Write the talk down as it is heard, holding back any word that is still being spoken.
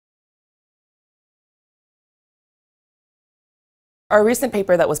Our recent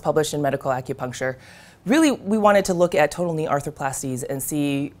paper that was published in Medical Acupuncture, really we wanted to look at total knee arthroplasties and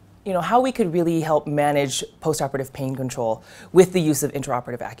see how we could really help manage postoperative pain control with the use of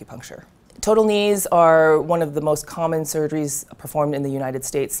intraoperative acupuncture. Total knees are one of the most common surgeries performed in the United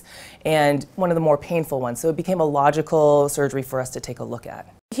States and one of the more painful ones, so it became a logical surgery for us to take a look at.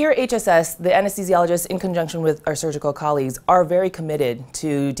 Here at HSS, the anesthesiologists, in conjunction with our surgical colleagues, are very committed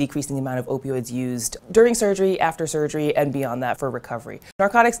to decreasing the amount of opioids used during surgery, after surgery, and beyond that for recovery.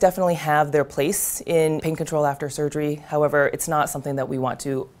 Narcotics definitely have their place in pain control after surgery. However, it's not something that we want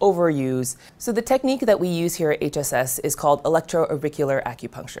to overuse. So the technique that we use here at HSS is called electro-auricular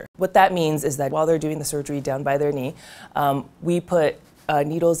acupuncture. What that means is that while they're doing the surgery down by their knee, we put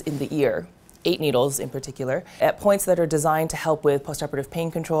needles in the ear, 8 needles in particular, at points that are designed to help with postoperative pain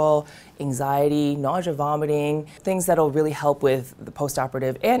control, anxiety, nausea, vomiting, things that will really help with the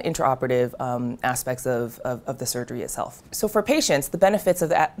postoperative and intraoperative aspects of the surgery itself. So for patients, the benefits of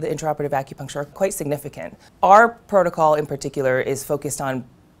the intraoperative acupuncture are quite significant. Our protocol in particular is focused on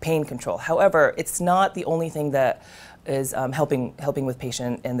pain control. However, it's not the only thing that is helping with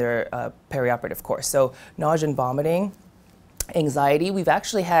patient in their perioperative course. So nausea and vomiting, anxiety. We've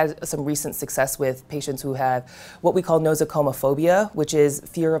actually had some recent success with patients who have what we call nosocomophobia, which is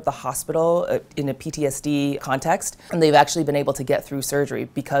fear of the hospital in a PTSD context, and they've actually been able to get through surgery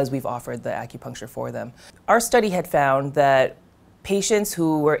because we've offered the acupuncture for them. Our study had found that patients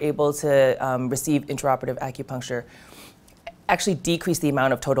who were able to receive intraoperative acupuncture actually decreased the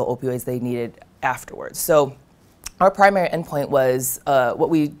amount of total opioids they needed afterwards. So our primary endpoint was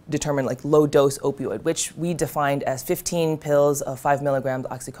what we determined like low dose opioid, which we defined as 15 pills of 5 milligrams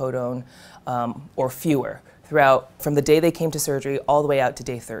oxycodone or fewer throughout from the day they came to surgery all the way out to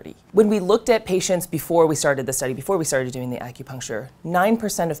day 30. When we looked at patients before we started the study, before we started doing the acupuncture,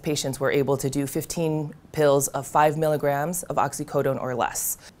 9% of patients were able to do 15 pills of 5 milligrams of oxycodone or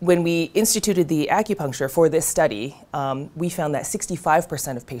less. When we instituted the acupuncture for this study, we found that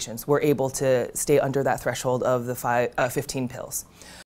 65% of patients were able to stay under that threshold of the 15 pills.